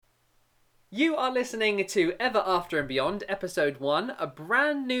You are listening to Ever After and Beyond, Episode 1, a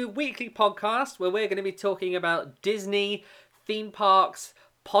brand new weekly podcast where we're going to be talking about Disney, theme parks,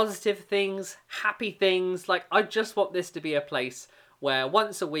 positive things, happy things. I just want this to be a place where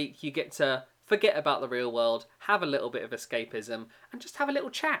once a week you get to forget about the real world, have a little bit of escapism, and just have a little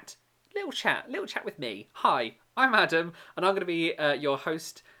chat. Little chat with me. Hi, I'm Adam, and I'm going to be your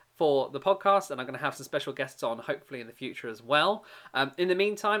host for the podcast, and I'm going to have some special guests on hopefully in the future as well. In the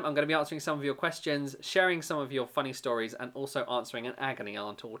meantime, I'm going to be answering some of your questions, sharing some of your funny stories, and also answering an agony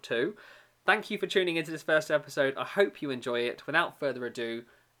aunt or two. Thank you for tuning into this first episode. I hope you enjoy it. Without further ado,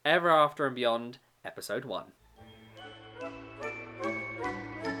 Ever After and Beyond, Episode 1.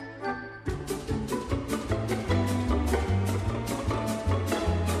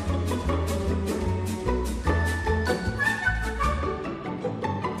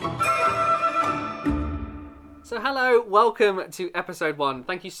 So hello, welcome to episode 1.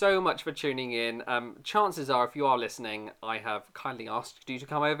 Thank you so much for tuning in. Chances are, if you are listening, I have kindly asked you to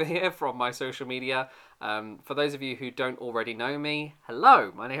come over here from my social media. For those of you who don't already know me,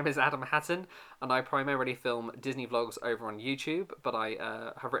 hello, my name is Adam Hatton, and I primarily film Disney vlogs over on YouTube, but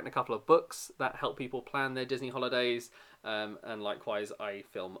I have written a couple of books that help people plan their Disney holidays, and likewise I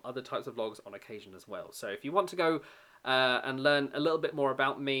film other types of vlogs on occasion as well. So if you want to go and learn a little bit more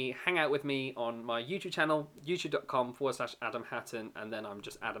about me, hang out with me on my YouTube channel, youtube.com/Adam Hatton, and then I'm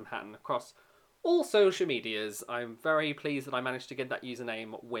just Adam Hatton across all social medias. I'm very pleased that I managed to get that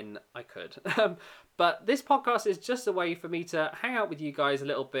username when I could. But this podcast is just a way for me to hang out with you guys a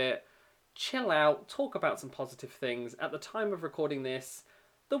little bit, chill out, talk about some positive things. At the time of recording this,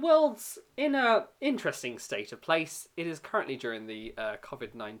 the world's in an interesting state of place. It is currently during the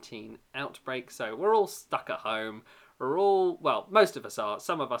COVID-19 outbreak, so we're all stuck at home. We're all, well, most of us are.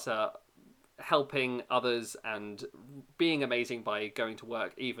 Some of us are helping others and being amazing by going to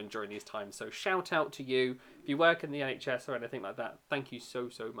work even during these times. So shout out to you. If you work in the NHS or anything like that, thank you so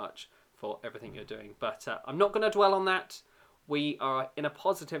much for everything you're doing. But I'm not going to dwell on that. We are in a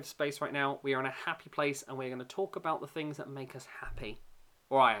positive space right now. We are in a happy place, and we're going to talk about the things that make us happy.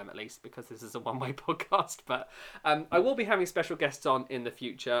 Or I am, at least, because this is a one-way podcast. But I will be having special guests on in the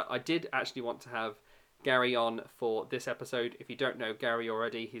future. I did actually want to have Gary on for this episode. If you don't know Gary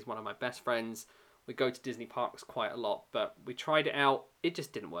already, he's one of my best friends. We go to Disney parks quite a lot, but we tried it out. It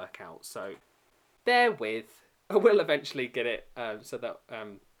just didn't work out. So bear with. I will eventually get it so that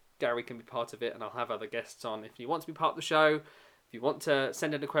Gary can be part of it, and I'll have other guests on. If you want to be part of the show, if you want to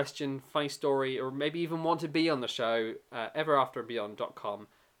send in a question, funny story, or maybe even want to be on the show,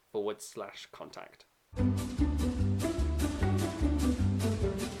 everafterandbeyond.com/contact.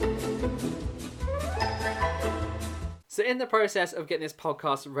 So in the process of getting this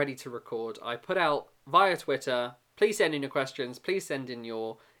podcast ready to record, I put out via Twitter, please send in your questions, please send in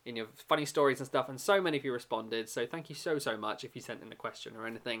your funny stories and stuff, and so many of you responded, so thank you so much if you sent in a question or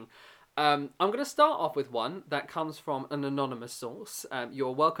anything. I'm going to start off with one that comes from an anonymous source.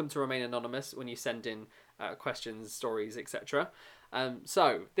 You're welcome to remain anonymous when you send in questions, stories, etc.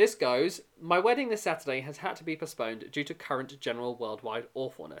 So this goes: my wedding this Saturday has had to be postponed due to current general worldwide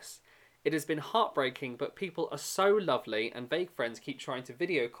awfulness. It has been heartbreaking, but people are so lovely, and vague friends keep trying to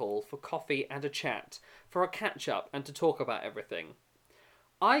video call for coffee and a chat, for a catch-up and to talk about everything.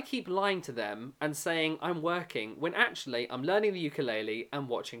 I keep lying to them and saying I'm working, when actually I'm learning the ukulele and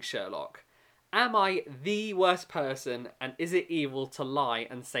watching Sherlock. Am I the worst person, and is it evil to lie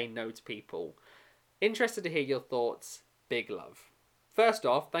and say no to people? Interested to hear your thoughts. Big love. First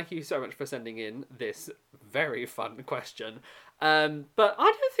off, thank you so much for sending in this very fun question. But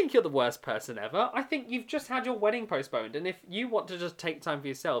I don't think you're the worst person ever. I think you've just had your wedding postponed, and if you want to just take time for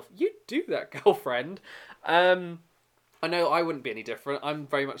yourself, you do that, girlfriend. I know I wouldn't be any different. I'm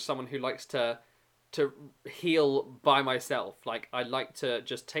very much someone who likes to heal by myself. I like to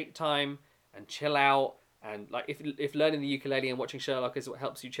just take time and chill out. And if learning the ukulele and watching Sherlock is what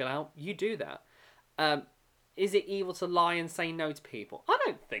helps you chill out, you do that. Is it evil to lie and say no to people? I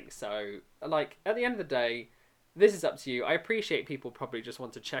don't think so. At the end of the day, this is up to you. I appreciate people probably just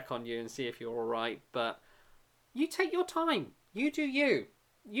want to check on you and see if you're all right, but you take your time. You do you.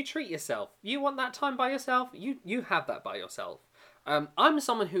 You treat yourself. You want that time by yourself? You have that by yourself. I'm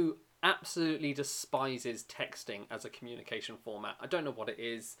someone who absolutely despises texting as a communication format. I don't know what it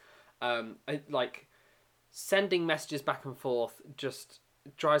is. Sending messages back and forth just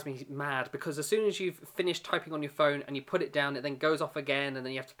drives me mad, because as soon as you've finished typing on your phone and you put it down, it then goes off again, and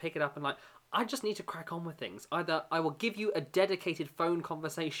then you have to pick it up, and I just need to crack on with things. Either I will give you a dedicated phone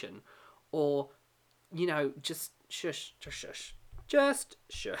conversation, or just shush.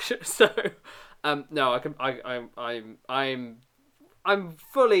 So no, I'm I'm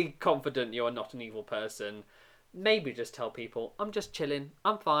fully confident you are not an evil person. Maybe just tell people, I'm just chilling,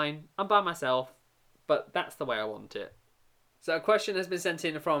 I'm fine, I'm by myself, but that's the way I want it. So a question has been sent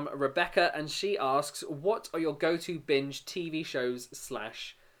in from Rebecca, and she asks, what are your go-to binge TV shows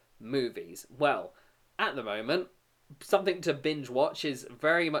 / movies? Well, at the moment, something to binge watch is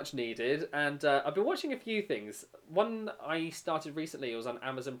very much needed, and I've been watching a few things. One I started recently, it was on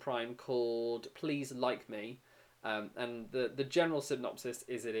Amazon Prime, called Please Like Me. And the general synopsis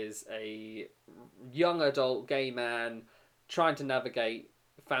is it is a young adult gay man trying to navigate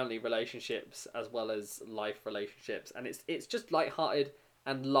family relationships as well as life relationships, and it's just lighthearted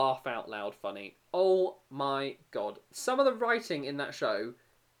and laugh out loud funny. Oh my god, some of the writing in that show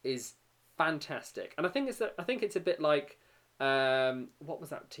is fantastic, and I think it's a bit like what was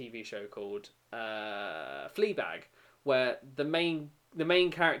that TV show called? Fleabag, where the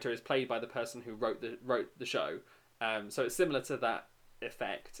main character is played by the person who wrote the show. So it's similar to that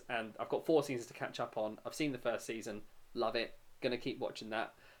effect, and I've got 4 seasons to catch up on. I've seen the first season, love it, gonna keep watching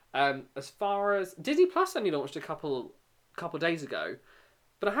that. As far as Disney Plus, only launched a couple days ago,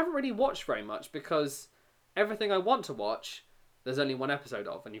 but I haven't really watched very much because everything I want to watch, there's only 1 episode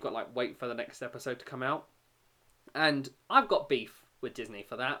of, and you've got to wait for the next episode to come out. And I've got beef with Disney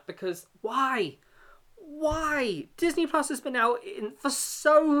for that, because why? Disney Plus has been out for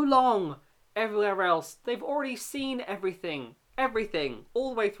so long. Everywhere else, they've already seen everything,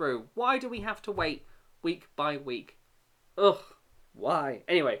 all the way through. Why do we have to wait week by week? Ugh, why?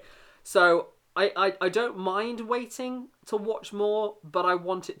 Anyway, so I don't mind waiting to watch more, but I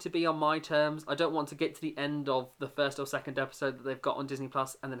want it to be on my terms. I don't want to get to the end of the first or second episode that they've got on Disney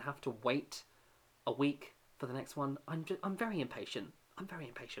Plus and then have to wait a week for the next one. I'm very impatient.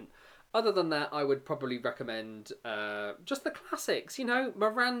 Other than that, I would probably recommend just the classics. You know,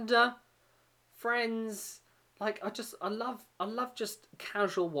 Miranda, Friends. I love just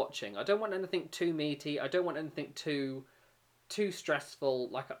casual watching. I don't want anything too meaty. I don't want anything too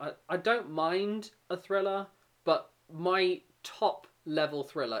stressful. I don't mind a thriller, but my top level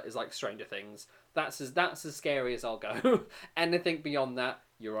thriller is like Stranger Things. That's as scary as I'll go. Anything beyond that,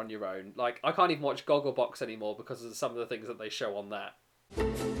 you're on your own. I can't even watch Gogglebox anymore because of some of the things that they show on that.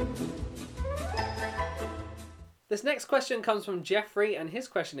 This next question comes from Jeffrey, and his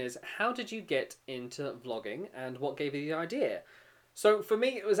question is, how did you get into vlogging and what gave you the idea? So for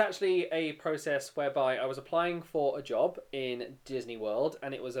me, it was actually a process whereby I was applying for a job in Disney World,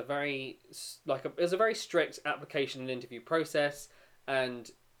 and it was a very strict application and interview process, and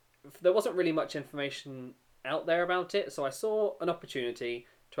there wasn't really much information out there about it, so I saw an opportunity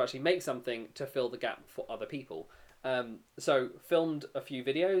to actually make something to fill the gap for other people. So filmed a few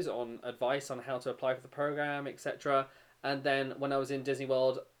videos on advice on how to apply for the program, etc. And then when I was in Disney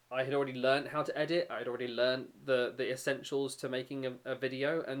World, I had already learned how to edit. I had already learned the essentials to making a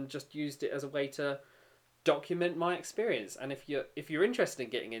video, and just used it as a way to document my experience. And if you're interested in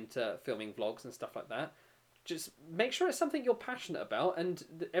getting into filming vlogs and stuff like that, just make sure it's something you're passionate about, and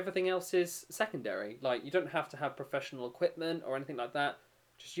everything else is secondary. You don't have to have professional equipment or anything like that.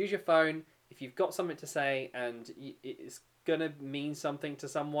 Just use your phone. If you've got something to say and it's going to mean something to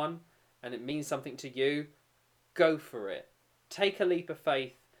someone and it means something to you, go for it. Take a leap of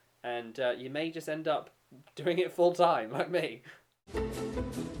faith, and you may just end up doing it full time, like me.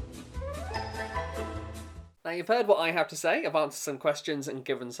 Now, you've heard what I have to say. I've answered some questions and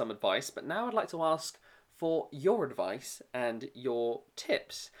given some advice, but now I'd like to ask for your advice and your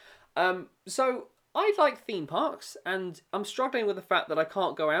tips. So I like theme parks, and I'm struggling with the fact that I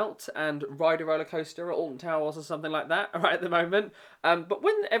can't go out and ride a roller coaster at Alton Towers or something like that right at the moment. But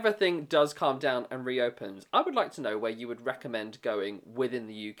when everything does calm down and reopens, I would like to know where you would recommend going within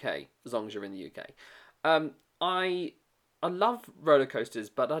the UK, as long as you're in the UK. I love roller coasters,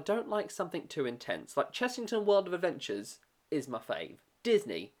 but I don't like something too intense. Like Chessington World of Adventures is my fave.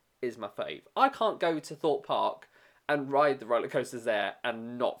 Disney is my fave. I can't go to Thorpe Park and ride the roller coasters there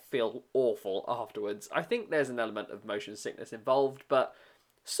and not feel awful afterwards. I think there's an element of motion sickness involved, but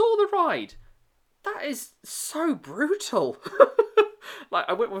saw the ride. That is so brutal.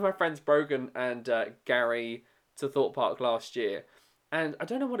 I went with my friends Brogan and Gary to Thorpe Park last year, and I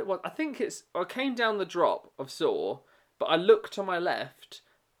don't know what it was. I think I came down the drop of Saw, but I looked to my left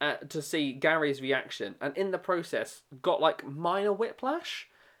to see Gary's reaction, and in the process got minor whiplash.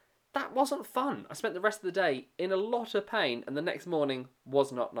 That wasn't fun. I spent the rest of the day in a lot of pain, and the next morning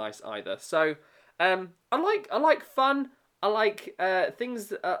was not nice either. So, I like fun. I like things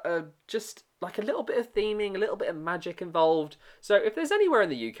that are just like a little bit of theming, a little bit of magic involved. So, if there's anywhere in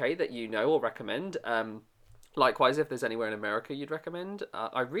the UK that you know or recommend, likewise, if there's anywhere in America you'd recommend,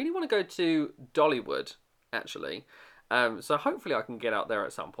 I really want to go to Dollywood, actually. So hopefully I can get out there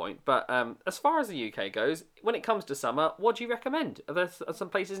at some point. But as far as the UK goes, when it comes to summer, what do you recommend? Are there some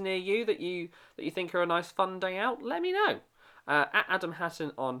places near you that you think are a nice fun day out? Let me know. At Adam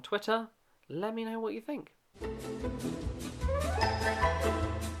Hatton on Twitter. Let me know what you think.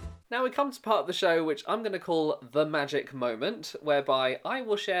 Now we come to part of the show which I'm going to call the magic moment, whereby I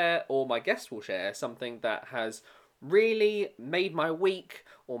will share, or my guest will share, something that has really made my week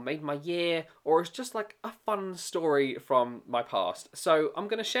or made my year, or is just like a fun story from my past. So I'm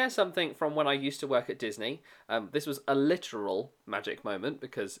going to share something from when I used to work at Disney. This was a literal magic moment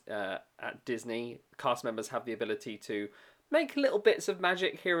because at Disney, cast members have the ability to make little bits of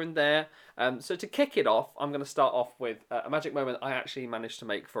magic here and there. So to kick it off, I'm going to start off with a magic moment I actually managed to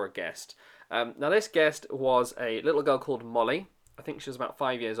make for a guest. Now this guest was a little girl called Molly. I think she was about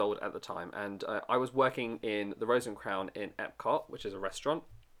 5 years old at the time, and I was working in the Rose and Crown in Epcot, which is a restaurant.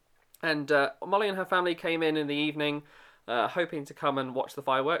 And Molly and her family came in the evening, hoping to come and watch the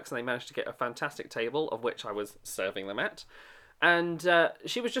fireworks, and they managed to get a fantastic table, of which I was serving them at. And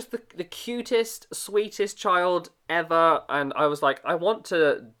she was just the cutest, sweetest child ever. And I was like, I want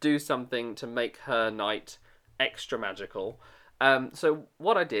to do something to make her night extra magical. So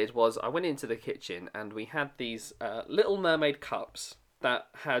what I did was I went into the kitchen and we had these Little Mermaid cups that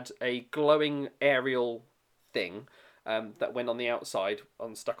had a glowing aerial thing that went on the outside,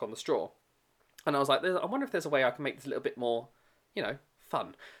 stuck on the straw. And I was like, I wonder if there's a way I can make this a little bit more,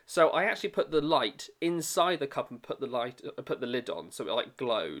 fun. So I actually put the light inside the cup and put the lid on, so it like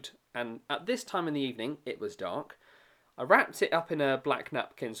glowed. And at this time in the evening, it was dark. I wrapped it up in a black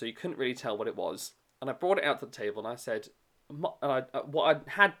napkin so you couldn't really tell what it was. And I brought it out to the table and I said, what I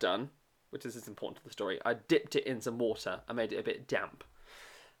had done, which is important to the story, I dipped it in some water. I made it a bit damp.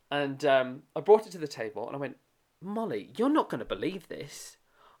 And I brought it to the table and I went, Molly, you're not going to believe this.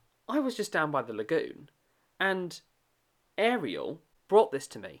 I was just down by the lagoon and Ariel brought this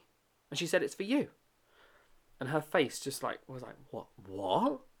to me, and she said it's for you. And her face just was like, what?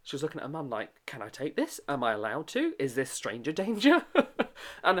 She was looking at her mum like, can I take this? Am I allowed to? Is this stranger danger?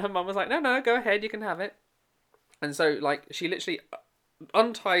 And her mum was like, no, go ahead, you can have it. And so she literally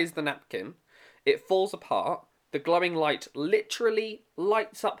unties the napkin, it falls apart, the glowing light literally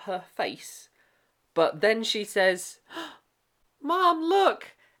lights up her face, but then she says, Mom,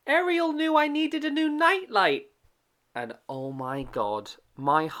 look, Ariel knew I needed a new nightlight. And oh my God,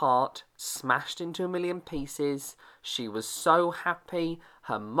 my heart smashed into a million pieces. She was so happy.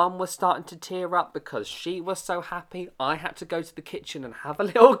 Her mum was starting to tear up because she was so happy. I had to go to the kitchen and have a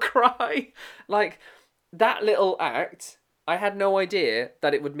little cry. That little act, I had no idea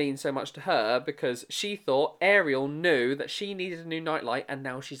that it would mean so much to her because she thought Ariel knew that she needed a new nightlight and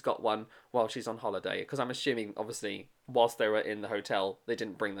now she's got one while she's on holiday. Because I'm assuming, obviously, whilst they were in the hotel, they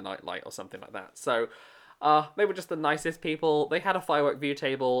didn't bring the nightlight or something like that. So they were just the nicest people. They had a firework view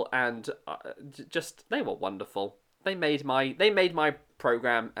table, and they were wonderful. They made my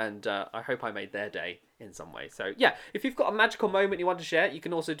program, and I hope I made their day in some way. So yeah, if you've got a magical moment you want to share, you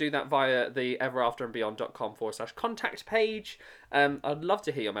can also do that via the everafterandbeyond.com/contact page. I'd love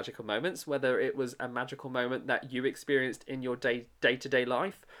to hear your magical moments, whether it was a magical moment that you experienced in your day-to-day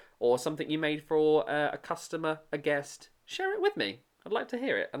life, or something you made for a customer, a guest. Share it with me. I'd like to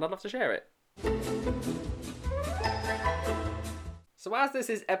hear it, and I'd love to share it. So as this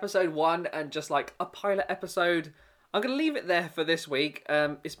is episode 1 and just like a pilot episode, I'm going to leave it there for this week.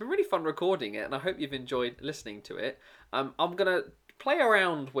 It's been really fun recording it and I hope you've enjoyed listening to it. I'm going to play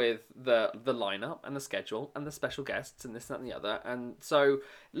around with the lineup and the schedule and the special guests and this, that and the other. And so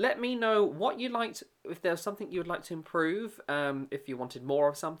let me know what you liked, if there's something you would like to improve, if you wanted more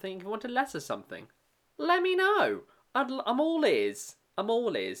of something, if you wanted less of something. Let me know. I'm all ears. I'm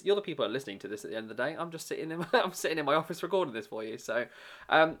all ears. You're the people who are listening to this at the end of the day. I'm just sitting in my office recording this for you. So,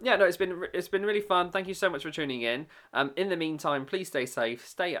 it's been really fun. Thank you so much for tuning in. In the meantime, please stay safe,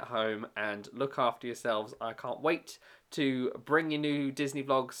 stay at home, and look after yourselves. I can't wait to bring you new Disney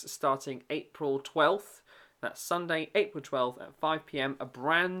vlogs starting April 12th. That's Sunday, April 12th at 5 p.m. A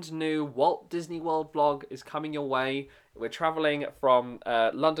brand new Walt Disney World vlog is coming your way. We're travelling from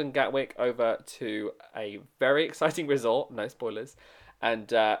London Gatwick over to a very exciting resort. No spoilers.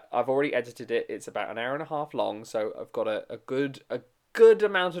 And I've already edited it. It's about an hour and a half long, so I've got a good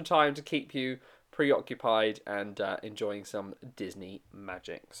amount of time to keep you preoccupied and enjoying some Disney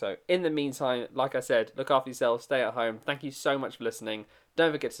magic. So in the meantime, like I said, look after yourself, stay at home. Thank you so much for listening.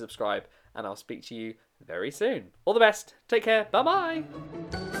 Don't forget to subscribe, and I'll speak to you very soon. All the best. Take care. Bye-bye.